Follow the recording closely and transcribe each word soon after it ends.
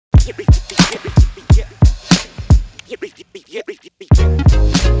Right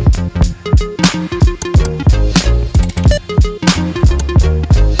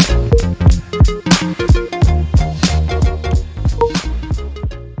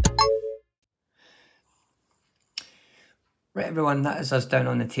everyone, that is us down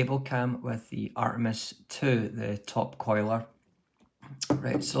on the table cam with the Artemis 2, the top coiler.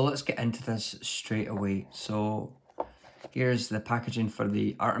 Right, so let's get into this straight away. So here's the packaging for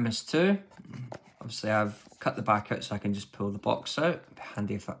the Artemis 2. Obviously I've cut the back out so I can just pull the box out. It'd be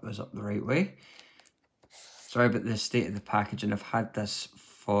handy if that was up the right way. Sorry about the state of the packaging. I've had this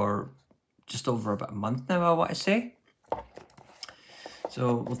for just over about a month now, I want to say.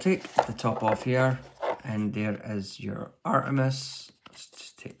 So we'll take the top off here, and there is your Artemis. Let's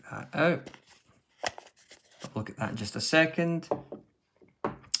just take that out. I'll look at that in just a second.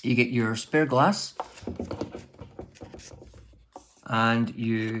 You get your spare glass, and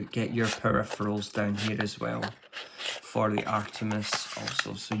you get your peripherals down here as well for the Artemis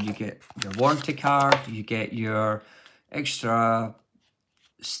also. So you get your warranty card, you get your extra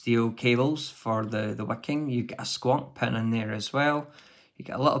steel cables for the wicking, you get a squonk pin in there as well, you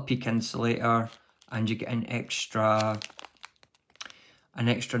get a little peak insulator, and you get an extra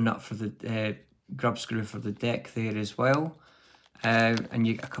nut for the grub screw for the deck there as well. And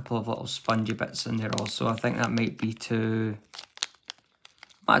you get a couple of little spongy bits in there also. I think that might be to...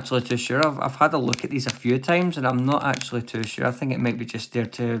 I'm not actually too sure. I've had a look at these a few times and I'm not actually too sure. I think it might be just there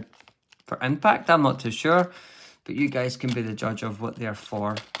for impact. I'm not too sure. But you guys can be the judge of what they're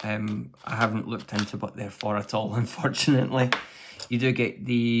for. I haven't looked into what they're for at all, unfortunately. You do get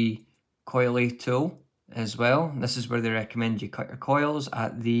the coily tool as well. This is where they recommend you cut your coils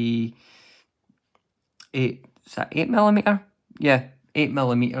at the 8mm? Yeah,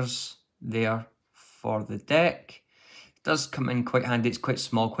 8mm there for the deck. It does come in quite handy. It's quite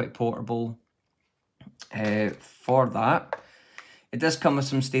small, quite portable for that. It does come with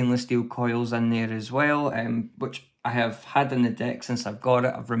some stainless steel coils in there as well, which I have had in the deck since I've got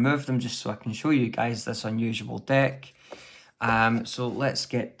it. I've removed them just so I can show you guys this unusual deck. So let's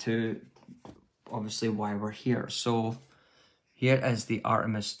get to obviously why we're here. So here is the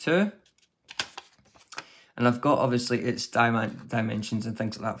Artemis 2. And I've got obviously its dimensions and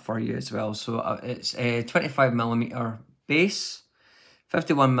things like that for you as well. So it's a 25mm base,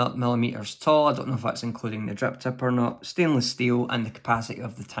 51mm tall. I don't know if that's including the drip tip or not. Stainless steel, and the capacity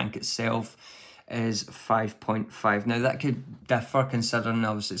of the tank itself is 5.5. Now that could differ considering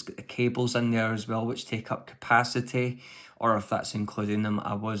obviously it's got the cables in there as well, which take up capacity, or if that's including them.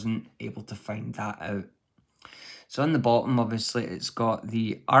 I wasn't able to find that out. So on the bottom, obviously, it's got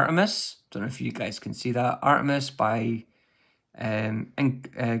the Artemis. Don't know if you guys can see that. Artemis by in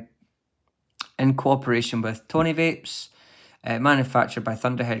cooperation with Tony Vapes, manufactured by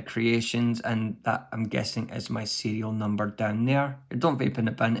Thunderhead Creations, and that I'm guessing is my serial number down there. Don't vape in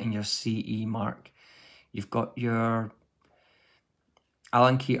the bin and your CE mark. You've got your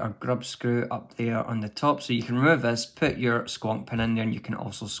Allen key or grub screw up there on the top, so you can remove this, put your squonk pin in there, and you can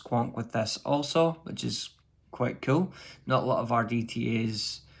also squonk with this also, which is quite cool. Not a lot of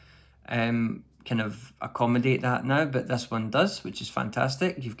Rdtas kind of accommodate that now, but this one does, which is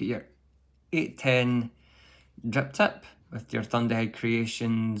fantastic. You've got your 810 drip tip with your Thunderhead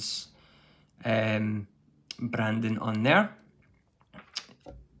Creations branding on there.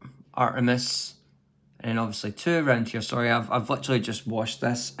 Artemis, and then obviously 2 around here. Sorry, I've literally just washed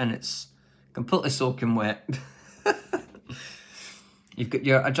this and it's completely soaking wet. You've got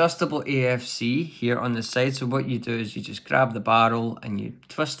your adjustable AFC here on the side. So what you do is you just grab the barrel and you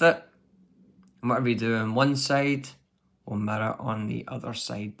twist it. And whatever you do on one side will mirror on the other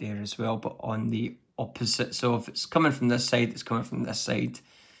side there as well, but on the opposite. So if it's coming from this side, it's coming from this side.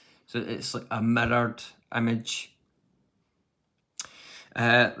 So it's like a mirrored image.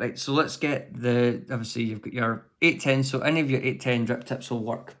 Right, so let's get obviously you've got your 810. So any of your 810 drip tips will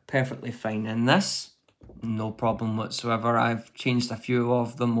work perfectly fine in this. No problem whatsoever. I've changed a few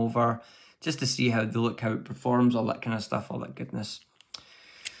of them over just to see how they look, how it performs, all that kind of stuff, all that goodness.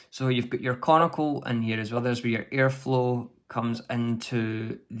 So you've got your conical in here as well. There's where your airflow comes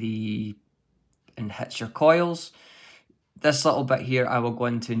into and hits your coils. This little bit here I will go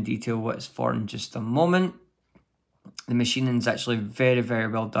into in detail what it's for in just a moment. The machining is actually very, very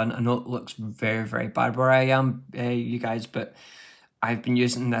well done. I know it looks very, very bad where I am, you guys, but I've been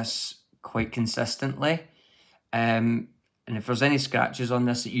using this quite consistently. And if there's any scratches on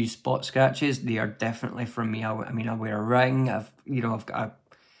this that you spot scratches, they are definitely from me. I mean, I wear a ring. I've got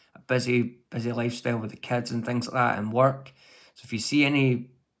a busy lifestyle with the kids and things like that and work. So if you see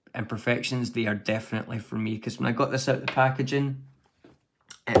any imperfections, they are definitely from me. Because when I got this out of the packaging,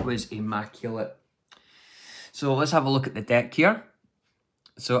 It was immaculate. So let's have a look at the deck here.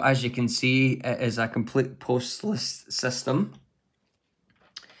 So as you can see, it is a complete postless system.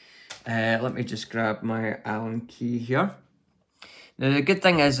 Let me just grab my Allen key here. Now the good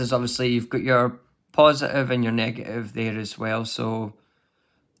thing is obviously you've got your positive and your negative there as well. So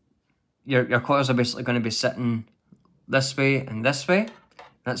your coils are basically going to be sitting this way and this way.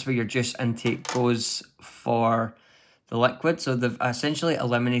 That's where your juice intake goes for the liquid. So they've essentially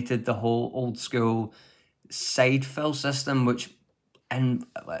eliminated the whole old school side fill system, which in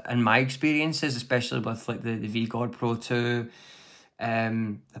my experiences, especially with like the V-God Pro 2,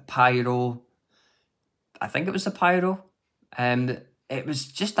 the Pyro, I think it was the Pyro, it was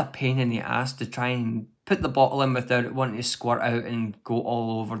just a pain in the ass to try and put the bottle in without it wanting to squirt out and go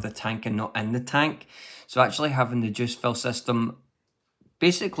all over the tank and not in the tank. So actually having the juice fill system,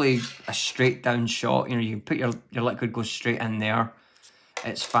 basically a straight down shot, you know, you can put your liquid goes straight in there.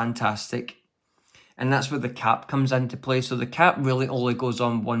 It's fantastic. And that's where the cap comes into play. So the cap really only goes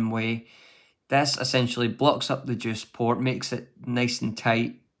on one way. This essentially blocks up the juice port, makes it nice and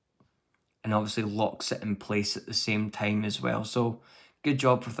tight, and obviously locks it in place at the same time as well. So good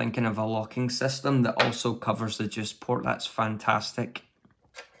job for thinking of a locking system that also covers the juice port. That's fantastic.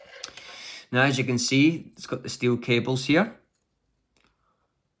 Now, as you can see, it's got the steel cables here.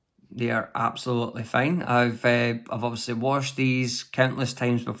 They are absolutely fine. I've obviously washed these countless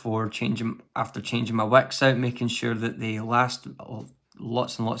times before after changing my wicks out, making sure that they last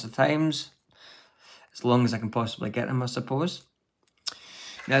lots and lots of times, as long as I can possibly get them, I suppose.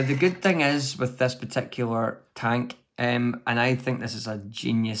 Now, the good thing is with this particular tank, and I think this is a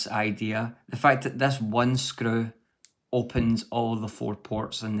genius idea, the fact that this one screw opens all the 4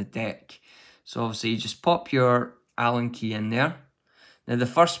 ports in the deck. So obviously you just pop your Allen key in there. Now the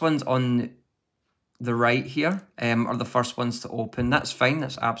first ones on the right here are the first ones to open. That's fine,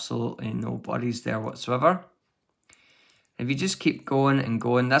 that's absolutely no worries there whatsoever. If you just keep going and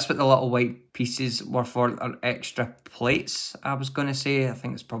going, that's what the little white pieces were for, are extra plates, I was going to say. I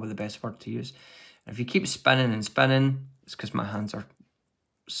think it's probably the best word to use. If you keep spinning and spinning, it's because my hands are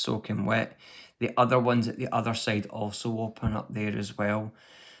soaking wet. The other ones at the other side also open up there as well.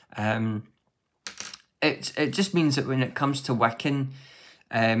 It just means that when it comes to wicking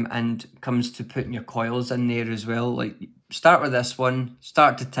and comes to putting your coils in there as well, like start with this one,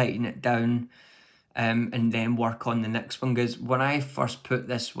 start to tighten it down, and then work on the next one. Because when I first put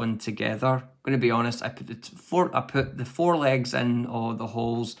this one together, I'm going to be honest, I put the 4 legs in all the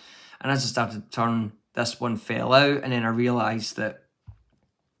holes, and as I started to turn, this one fell out, and then I realised that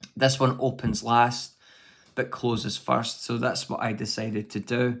this one opens last but closes first. So that's what I decided to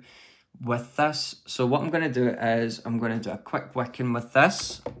do with this. So what I'm going to do is I'm going to do a quick wicking with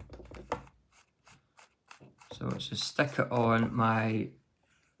this. So let's just stick it on my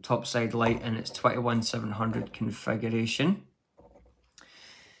top side light in its 21700 configuration.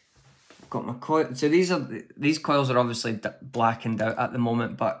 I've got my coil. So these coils are obviously blackened out at the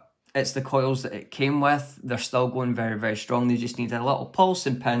moment, but it's the coils that it came with. They're still going very, very strong. They just need a little pulse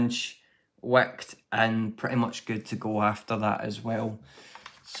and pinch, wicked, and pretty much good to go after that as well.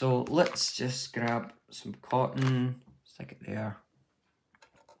 So let's just grab some cotton, stick it there.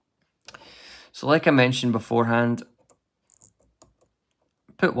 So like I mentioned beforehand,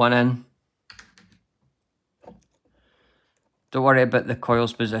 put one in. Don't worry about the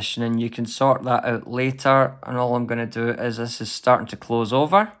coil's positioning. You can sort that out later. And all I'm going to do is this is starting to close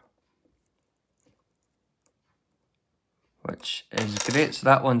over, which is great. So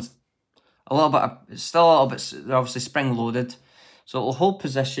that one's a little bit, it's still a little bit, they're obviously spring loaded. So it'll hold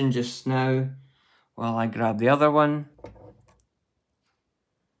position just now while I grab the other one.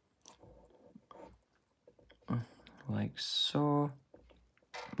 Like so.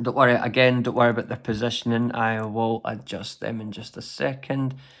 Don't worry, again, don't worry about the positioning. I will adjust them in just a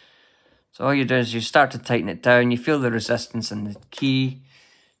second. So all you do is you start to tighten it down. You feel the resistance in the key.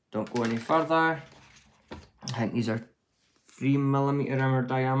 Don't go any further. I think these are 3mm inner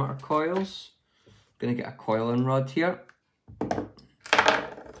diameter coils. I'm going to get a coiling rod here.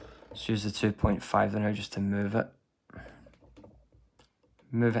 Let's use the 2.5 now just to move it.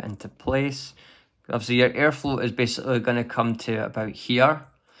 Move it into place. Obviously your airflow is basically going to come to about here.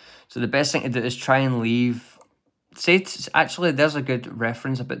 So the best thing to do is try and leave, say, actually there's a good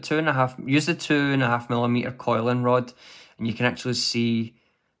reference, about 2.5, use the 2.5mm coiling rod, and you can actually see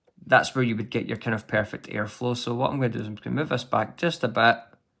that's where you would get your kind of perfect airflow. So what I'm going to do is I'm going to move this back just a bit.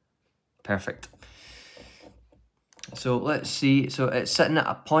 Perfect. So let's see, so it's sitting at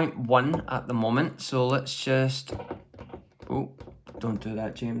a 0.1 at the moment. So let's just, oh, don't do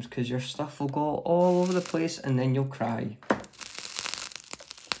that, James, because your stuff will go all over the place and then you'll cry.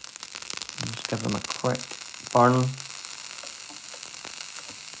 give them a quick burn.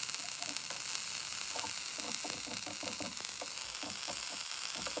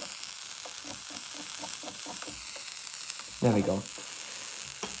 There we go.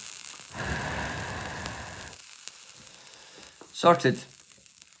 Sorted.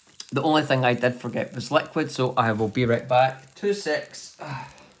 The only thing I did forget was liquid, so I will be right back. 2 secs.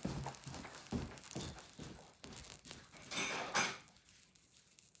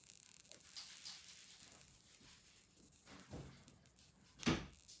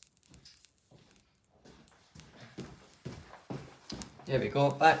 There we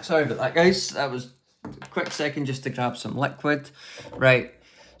go, back. Sorry about that, guys. That was a quick second just to grab some liquid. Right,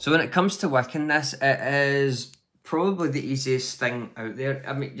 so when it comes to wicking this, it is probably the easiest thing out there.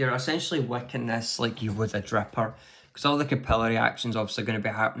 I mean, you're essentially wicking this like you would a dripper, because all the capillary action's obviously going to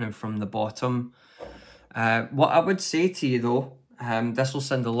be happening from the bottom. What I would say to you though, this will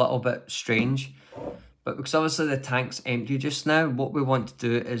sound a little bit strange, but because obviously the tank's empty just now, what we want to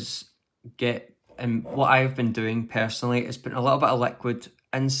do is get, and what I've been doing personally is putting a little bit of liquid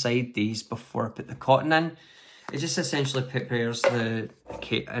inside these before I put the cotton in. It just essentially prepares the,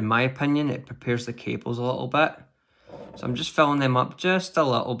 in my opinion, it prepares the cables a little bit. So I'm just filling them up just a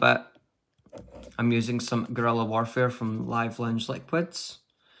little bit. I'm using some Guerrilla Warfare from Live Lounge Liquids.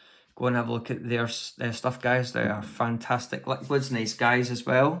 Go and have a look at their stuff, guys. They are fantastic liquids, nice guys as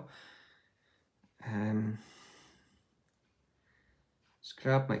well. Just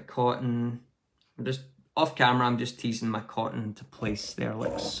grab my cotton. I'm just off camera, I'm just teasing my cotton into place there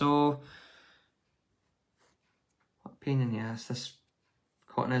like so. What a pain in the ass this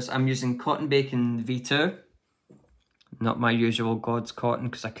cotton is. I'm using Cotton Bacon V2. Not my usual God's cotton,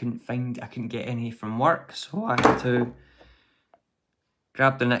 because I couldn't get any from work, so I had to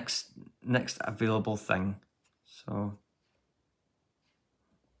grab the next available thing. So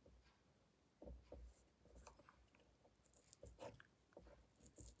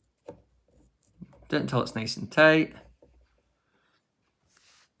do it until it's nice and tight.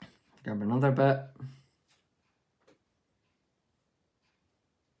 Grab another bit.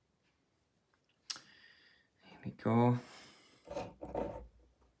 There we go.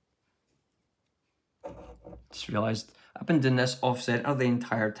 Just realised I've been doing this off center the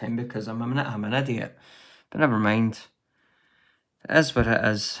entire time because I'm an idiot. But never mind. It is what it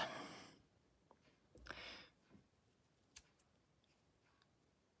is.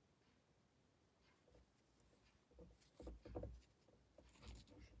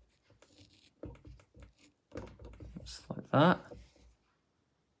 Just like that.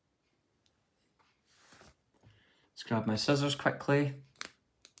 Let's grab my scissors quickly.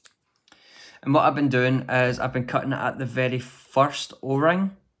 And what I've been doing is I've been cutting it at the very first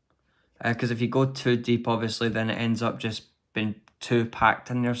O-ring. Because if you go too deep, obviously, then it ends up just being too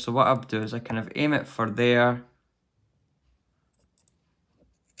packed in there. So what I'll do is I kind of aim it for there.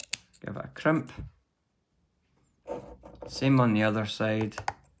 Give it a crimp. Same on the other side.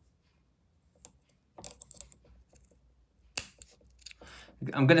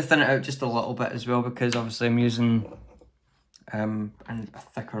 I'm going to thin it out just a little bit as well, because obviously I'm using and a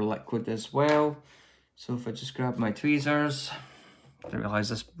thicker liquid as well. So if I just grab my tweezers, I didn't realise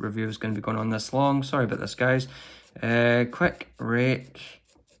this review was going to be going on this long. Sorry about this, guys. Quick rake.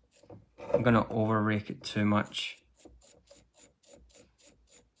 I'm going to over rake it too much.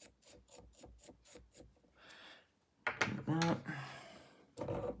 Like that.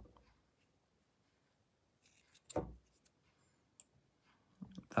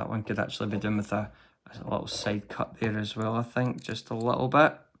 That one could actually be done with a little side cut there as well, I think, just a little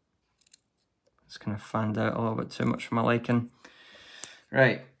bit. It's kind of fanned out a little bit too much for my liking.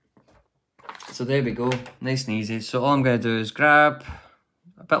 Right, so there we go, nice and easy. So all I'm going to do is grab,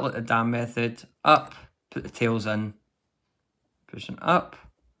 a bit like the dam method, up, put the tails in, pushing up,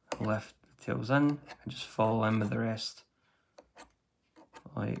 lift the tails in, and just follow in with the rest,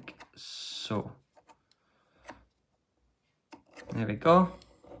 like so. There we go.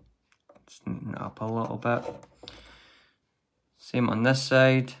 Just neaten it up a little bit. Same on this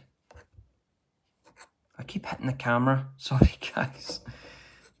side. I keep hitting the camera, sorry guys.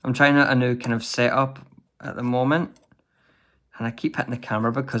 I'm trying out a new kind of setup at the moment, and I keep hitting the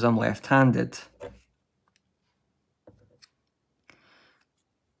camera because I'm left-handed.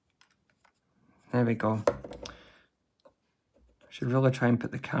 There we go. I should really try and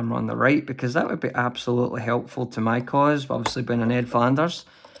put the camera on the right, because that would be absolutely helpful to my cause, obviously being an Ed Flanders.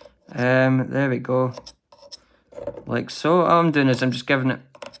 There we go. Like so. All I'm doing is I'm just giving it,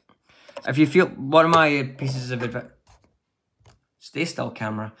 if you feel, one of my pieces of advice, stay still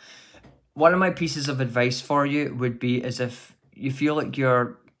camera, one of my pieces of advice for you would be is if you feel like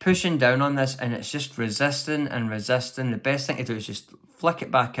you're pushing down on this and it's just resisting and resisting. The best thing to do is just flick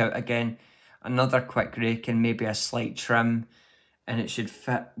it back out again, another quick rake and maybe a slight trim, and it should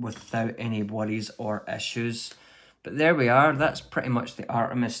fit without any worries or issues. But there we are, that's pretty much the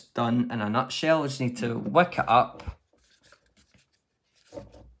Artemis done in a nutshell. I just need to wick it up.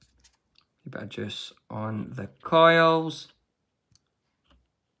 A bit of juice on the coils,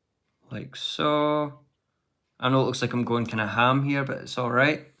 like so. I know it looks like I'm going kind of ham here, but it's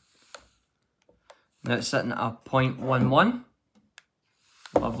alright. Now it's sitting at a 0.11.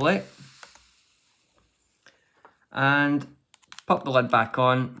 Lovely. And pop the lid back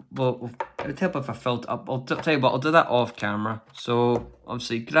on. Well, it'll help if I filled it up. I'll tell you what, I'll do that off camera. So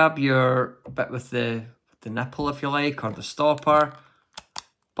obviously grab your bit with the nipple, if you like, or the stopper.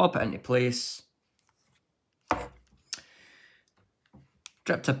 Pop it into place.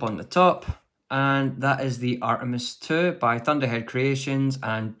 Drip tip on the top. And that is the Artemis 2 by Thunderhead Creations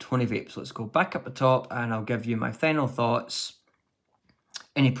and Tony Vapes. Let's go back up the top and I'll give you my final thoughts.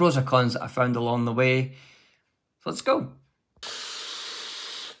 Any pros or cons that I found along the way. So let's go.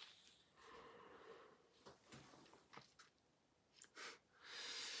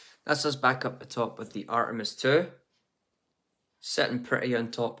 That's us back up the top with the Artemis 2. Sitting pretty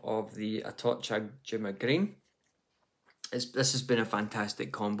on top of the Atocha Juma Green. This has been a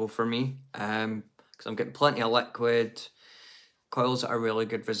fantastic combo for me because I'm getting plenty of liquid, coils that are really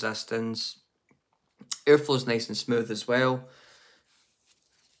good resistance, airflow's nice and smooth as well.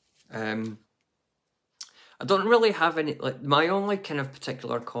 I don't really have any, like, my only kind of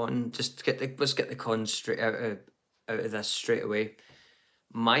particular con, let's get the cons straight out of this straight away.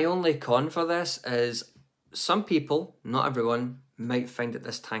 My only con for this is some people, not everyone, might find that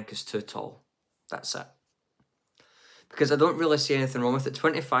this tank is too tall. That's it. Because I don't really see anything wrong with it.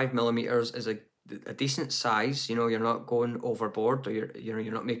 25mm is a decent size. You know, you're not going overboard, or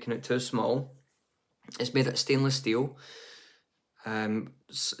you're not making it too small. It's made out of stainless steel. The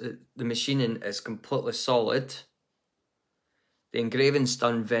machining is completely solid. The engraving's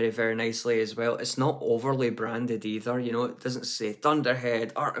done very, very nicely as well. It's not overly branded either. You know, it doesn't say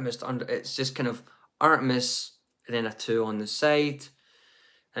Thunderhead, Artemis, it's just kind of Artemis and then a 2 on the side.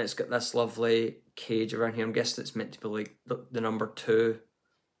 And it's got this lovely cage around here. I'm guessing it's meant to be like the number 2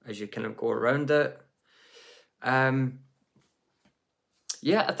 as you kind of go around it.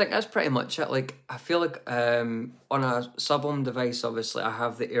 Yeah, I think that's pretty much it. Like, I feel like on a sub-ohm device, obviously, I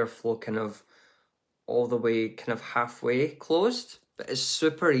have the airflow kind of all the way kind of halfway closed. But it's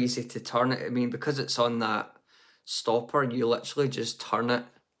super easy to turn it. I mean, because it's on that stopper, you literally just turn it.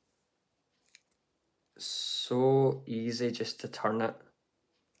 So easy just to turn it.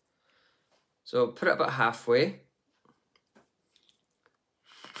 So put it about halfway.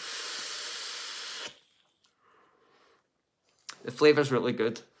 The flavour's really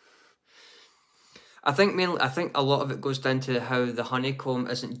good. I think a lot of it goes down to how the honeycomb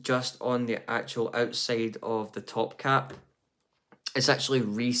isn't just on the actual outside of the top cap. It's actually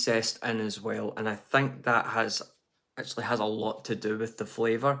recessed in as well, and I think that actually has a lot to do with the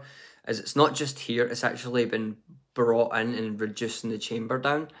flavour, as it's not just here, it's actually been brought in and reducing the chamber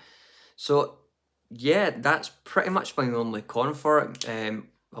down. So yeah, that's pretty much my only con for it.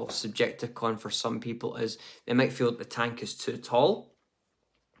 Well, subjective con for some people is they might feel that the tank is too tall.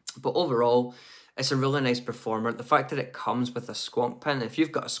 But overall, it's a really nice performer. The fact that it comes with a squonk pin, if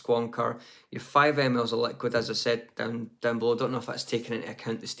you've got a squonker, you have 5 ml of liquid, as I said down below. I don't know if that's taken into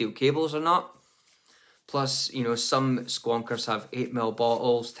account the steel cables or not. Plus, you know, some squonkers have 8ml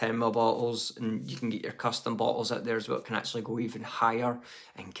bottles, 10ml bottles, and you can get your custom bottles out there as well. It can actually go even higher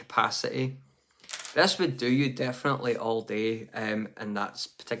in capacity. This would do you definitely all day in that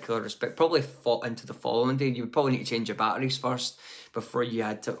particular respect. Probably into the following day. You would probably need to change your batteries first before you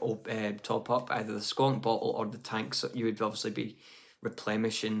had to top up either the squonk bottle or the tank. So you would obviously be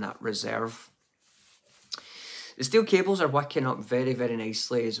replenishing that reserve. The steel cables are wicking up very, very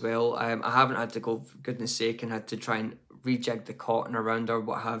nicely as well. I haven't had to go, for goodness sake, and had to try and rejig the cotton around or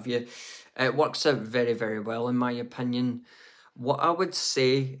what have you. It works out very, very well in my opinion. What I would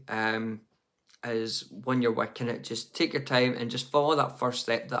say is when you're wicking it, just take your time and just follow that first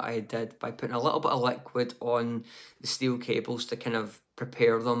step that I did by putting a little bit of liquid on the steel cables to kind of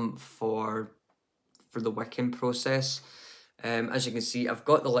prepare them for the wicking process. As you can see, I've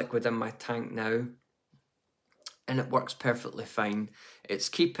got the liquid in my tank now and it works perfectly fine. It's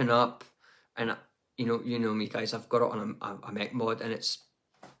keeping up, and you know me guys, I've got it on a Manc mod and it's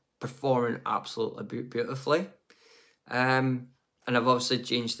performing absolutely beautifully. And I've obviously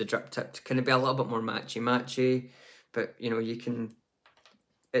changed the drip tip to kind of be a little bit more matchy, but you know, you can,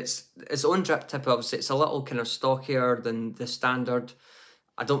 it's its own drip tip. Obviously it's a little kind of stockier than the standard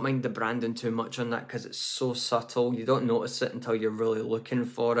I don't mind the branding too much on that because it's so subtle. You don't notice it until you're really looking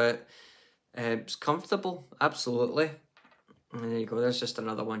for it. It's comfortable, absolutely. And there you go, there's just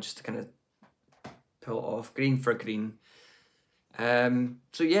another one just to kind of pull it off. Green for green.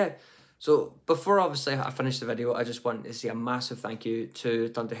 So yeah, so before obviously I finish the video, I just want to say a massive thank you to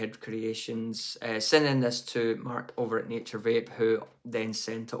Thunderhead Creations, sending this to Mark over at Nature Vape, who then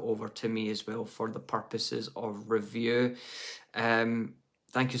sent it over to me as well for the purposes of review.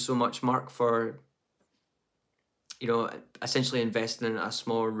 Thank you so much, Mark, for, you know, essentially investing in a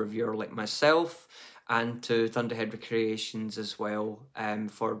small reviewer like myself, and to Thunderhead Creations as well,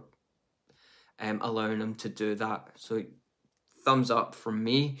 for allowing them to do that. So thumbs up from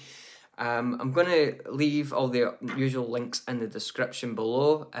me. I'm going to leave all the usual links in the description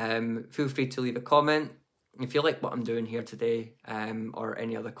below. Feel free to leave a comment if you like what I'm doing here today, or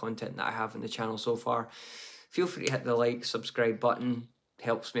any other content that I have on the channel so far. Feel free to hit the like, subscribe button.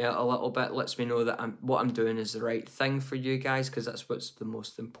 Helps me out a little bit, lets me know that what I'm doing is the right thing for you guys, because that's what's the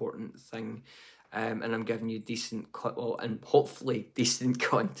most important thing. And I'm giving you decent, well, and hopefully decent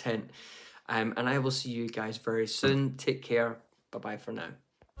content. And I will see you guys very soon. Take care. Bye-bye for now.